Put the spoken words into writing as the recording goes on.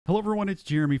Hello everyone, it's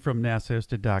Jeremy from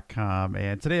nashosted.com,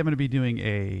 and today I'm going to be doing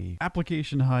a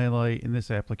application highlight, and this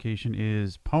application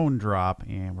is PWNdrop,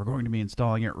 and we're going to be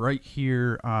installing it right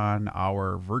here on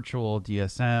our virtual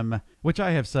DSM, which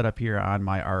I have set up here on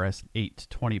my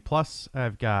RS820 Plus.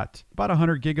 I've got about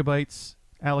 100 gigabytes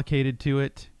allocated to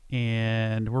it,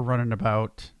 and we're running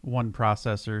about one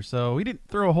processor, so we didn't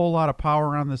throw a whole lot of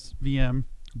power on this VM,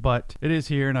 but it is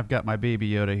here, and I've got my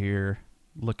baby Yoda here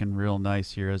looking real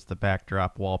nice here as the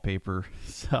backdrop wallpaper.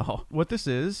 So what this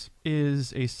is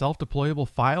a self-deployable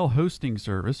file hosting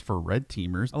service for red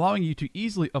teamers, allowing you to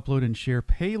easily upload and share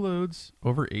payloads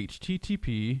over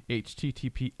HTTP,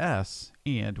 HTTPS,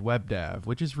 and WebDAV,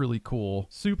 which is really cool.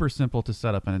 Super simple to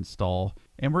set up and install.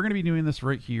 And we're going to be doing this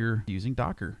right here using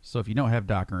Docker. So if you don't have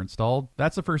Docker installed,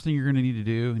 that's the first thing you're going to need to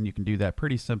do. And you can do that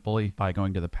pretty simply by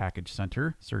going to the package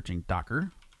center, searching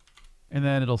Docker. And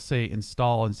then it'll say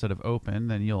install instead of open.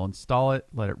 Then you'll install it,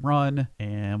 let it run,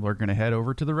 and we're going to head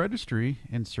over to the registry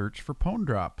and search for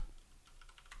PWNdrop.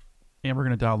 And we're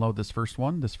going to download this first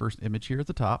one, this first image here at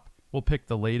the top. We'll pick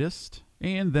the latest,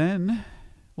 and then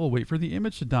we'll wait for the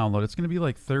image to download. It's going to be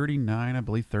like 39, I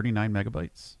believe 39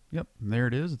 megabytes. Yep, and there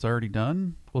it is. It's already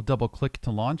done. We'll double click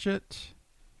to launch it.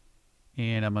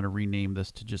 And I'm going to rename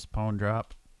this to just PWNdrop.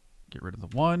 Get rid of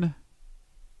the one.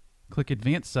 Click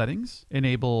Advanced Settings,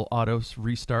 enable auto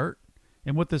restart.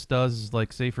 And what this does is,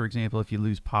 like, say for example, if you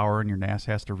lose power and your NAS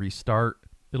has to restart,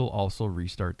 it'll also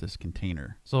restart this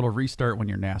container. So it'll restart when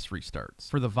your NAS restarts.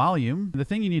 For the volume, the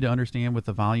thing you need to understand with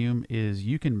the volume is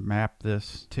you can map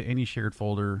this to any shared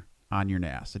folder on your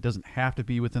NAS. It doesn't have to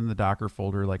be within the Docker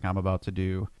folder like I'm about to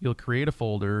do. You'll create a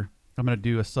folder. I'm going to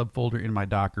do a subfolder in my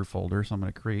Docker folder, so I'm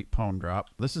going to create PWNdrop.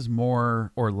 This is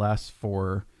more or less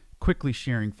for quickly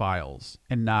sharing files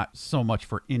and not so much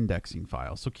for indexing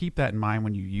files. So keep that in mind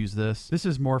when you use this. This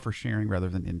is more for sharing rather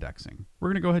than indexing. We're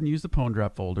going to go ahead and use the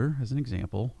PWNdrop folder as an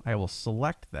example. I will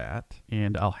select that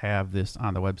and I'll have this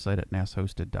on the website at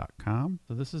nashosted.com.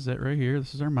 So this is it right here.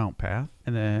 This is our mount path.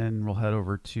 And then we'll head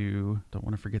over to, don't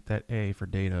want to forget that A for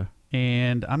data.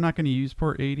 And I'm not going to use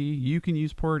port 80. You can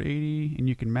use port 80 and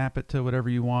you can map it to whatever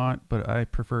you want, but I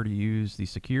prefer to use the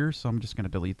secure, so I'm just going to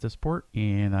delete this port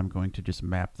and I'm going to just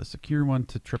map the secure one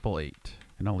to 888.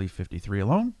 And I'll leave 53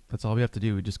 alone. That's all we have to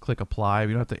do. We just click apply.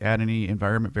 We don't have to add any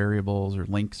environment variables or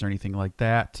links or anything like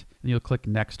that. And you'll click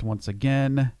next once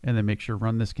again and then make sure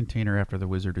run this container after the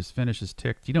wizard is finished is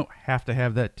ticked. You don't have to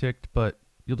have that ticked, but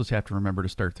you'll just have to remember to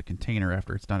start the container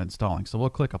after it's done installing. So we'll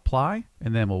click apply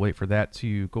and then we'll wait for that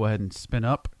to go ahead and spin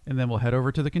up, and then we'll head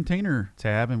over to the container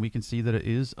tab and we can see that it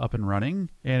is up and running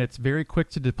and it's very quick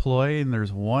to deploy. And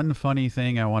there's one funny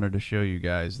thing I wanted to show you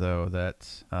guys though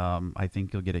that I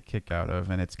think you'll get a kick out of,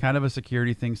 and it's kind of a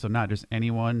security thing. So not just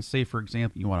anyone, say for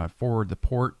example you want to forward the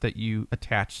port that you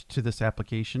attached to this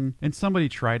application and somebody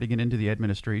tried to get into the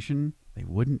administration, they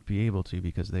wouldn't be able to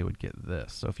because they would get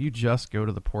this. So if you just go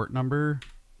to the port number,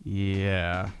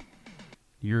 yeah,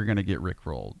 you're going to get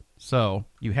rickrolled. So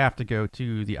you have to go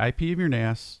to the IP of your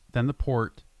NAS, then the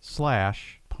port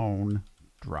 /PWNdrop.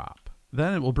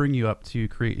 Then it will bring you up to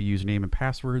create a username and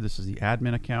password. This is the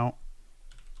admin account.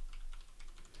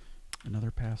 Another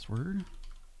password.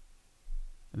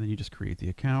 And then you just create the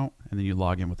account and then you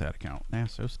log in with that account.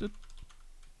 NAS hosted.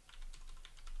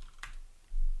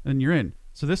 And you're in.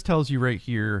 So this tells you right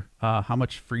here how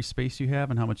much free space you have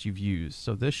and how much you've used.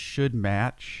 So this should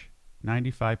match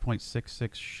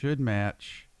 95.66 should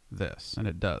match this, and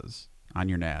it does on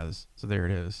your NAS. So there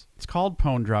it is. It's called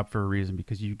PWNdrop for a reason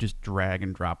because you just drag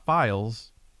and drop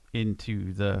files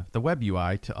into the web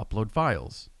UI to upload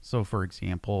files. So for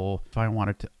example, if I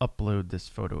wanted to upload this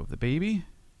photo of the baby,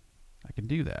 I can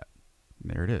do that.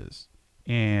 And there it is.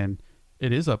 And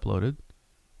it is uploaded.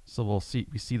 So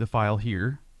we see the file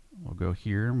here. We'll go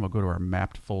here and we'll go to our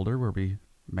mapped folder where we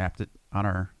mapped it on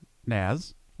our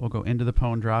NAS. We'll go into the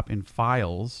PWNdrop in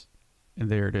files, and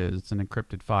there it is. It's an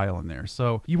encrypted file in there.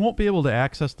 So you won't be able to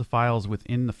access the files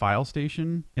within the file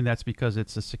station, and that's because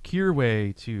it's a secure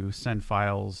way to send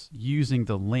files using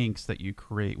the links that you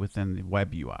create within the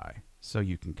web UI. So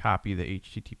you can copy the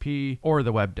HTTP or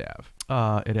the WebDAV.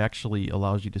 It actually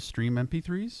allows you to stream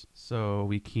MP3s. So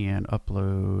we can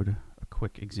upload a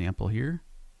quick example here.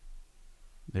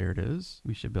 There it is.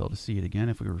 We should be able to see it again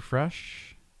if we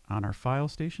refresh on our file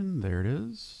station. There it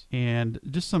is. And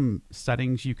just some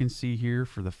settings you can see here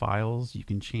for the files. You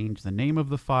can change the name of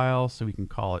the file, so we can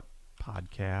call it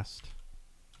podcast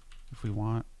if we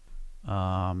want.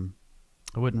 I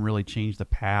wouldn't really change the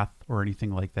path or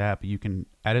anything like that, but you can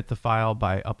edit the file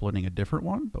by uploading a different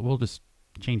one, but we'll just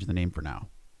change the name for now.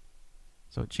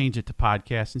 So change it to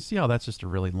podcast, and see how that's just a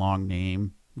really long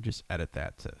name. We'll just edit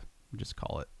that to just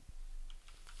call it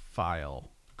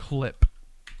file clip.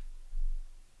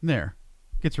 There.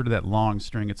 Gets rid of that long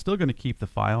string. It's still going to keep the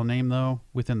file name though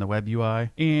within the web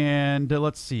UI. And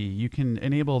let's see, you can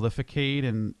enable the facade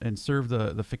and serve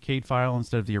the facade file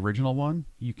instead of the original one.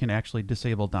 You can actually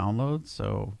disable downloads,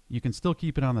 so you can still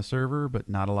keep it on the server but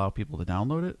not allow people to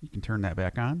download it. You can turn that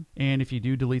back on. And if you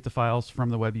do delete the files from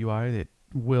the web UI, it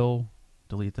will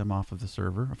delete them off of the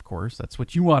server. Of course, that's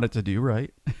what you want it to do,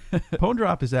 right?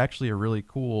 PWNdrop is actually a really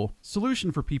cool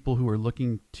solution for people who are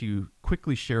looking to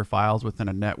quickly share files within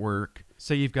a network.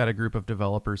 Say you've got a group of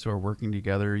developers who are working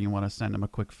together, you want to send them a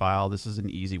quick file. This is an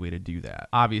easy way to do that.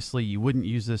 Obviously, you wouldn't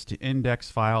use this to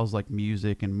index files like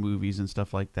music and movies and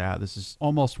stuff like that. This is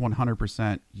almost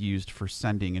 100% used for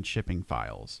sending and shipping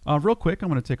files. Real quick, I'm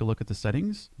going to take a look at the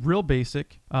settings. Real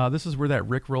basic. This is where that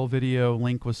Rickroll video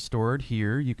link was stored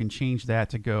here. You can change that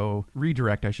to go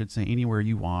redirect, I should say, anywhere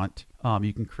you want.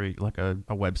 You can create like a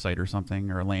website or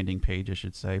something, or a landing page, I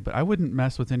should say. But I wouldn't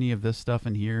mess with any of this stuff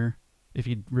in here if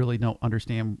you really don't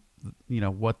understand,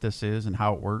 what this is and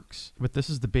how it works. But this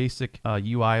is the basic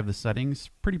UI of the settings.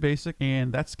 Pretty basic,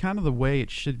 and that's kind of the way it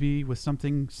should be with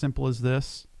something simple as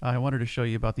this. I wanted to show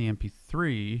you about the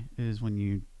MP3 is when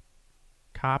you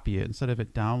copy it, instead of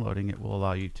it downloading, it will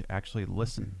allow you to actually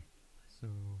listen. So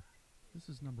this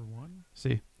is number 1.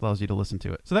 See, allows you to listen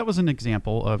to it. So that was an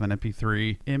example of an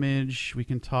MP3 image. We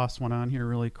can toss one on here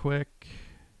really quick,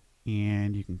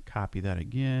 and you can copy that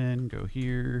again, go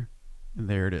here. And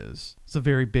there it is. It's a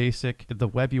very basic. The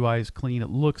web UI is clean. It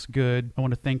looks good. I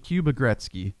want to thank you,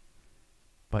 Bagretsky.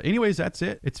 But anyways, that's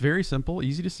it. It's very simple,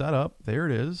 easy to set up. There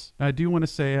it is. I do want to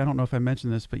say, I don't know if I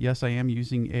mentioned this, but yes, I am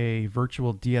using a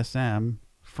virtual DSM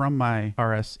from my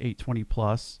RS820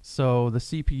 Plus. So the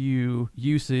CPU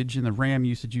usage and the RAM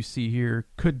usage you see here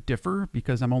could differ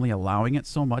because I'm only allowing it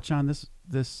so much on this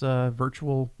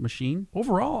virtual machine.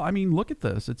 Overall, I mean, look at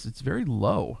this. It's very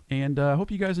low. And I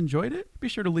hope you guys enjoyed it. Be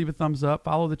sure to leave a thumbs up,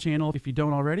 follow the channel if you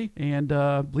don't already, and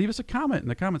leave us a comment in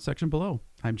the comment section below.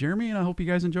 I'm Jeremy, and I hope you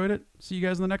guys enjoyed it. See you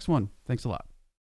guys in the next one. Thanks a lot.